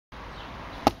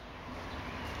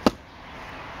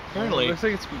Apparently. It looks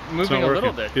like it's moving a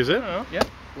little bit. Is it? Yeah.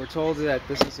 We're told that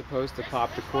this is supposed to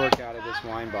pop the cork out of this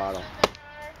wine bottle.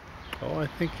 Oh, I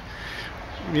think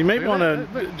you might want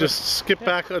to just skip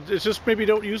back. It's just maybe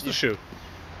don't use the shoe.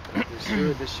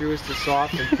 The shoe is to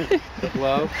soften the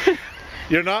blow.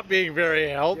 You're not being very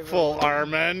helpful,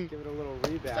 Armin. Give it a little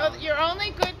rebound. So your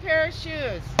only good pair of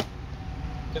shoes.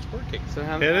 It's working. So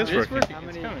how, It is working. How It's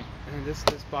many? coming. And this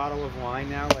bottle of wine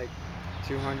now, like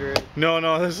 200.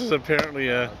 No, this is apparently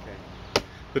Okay.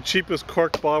 the cheapest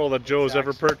cork bottle that Joe has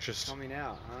ever purchased. Coming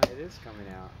out, huh? It is coming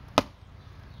out.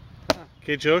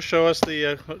 Okay, Joe, show us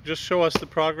the just show us the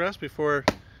progress before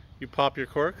you pop your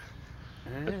cork.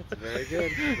 It's very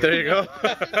good. There you go.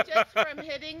 This is just from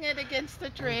hitting it against the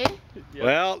tree. Yeah.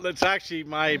 Well, it's actually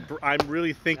I'm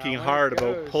really thinking Now, when hard it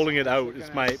goes, about pulling it out. it's It's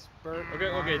gonna my spurt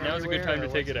Okay, now's a good everywhere, time to or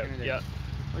take what's it out. gonna do? Yeah.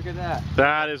 Look at that.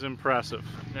 that is impressive.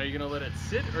 Now you're gonna let it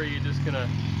sit, or are you just gonna?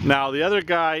 Now the other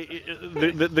guy,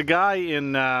 the guy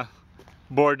in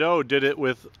Bordeaux did it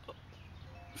with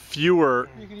fewer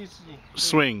You can use,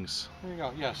 swings, there you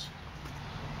go, yes.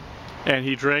 and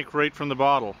he drank right from the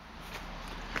bottle.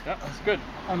 Yeah, that's good.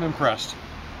 I'm impressed.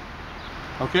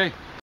 Okay,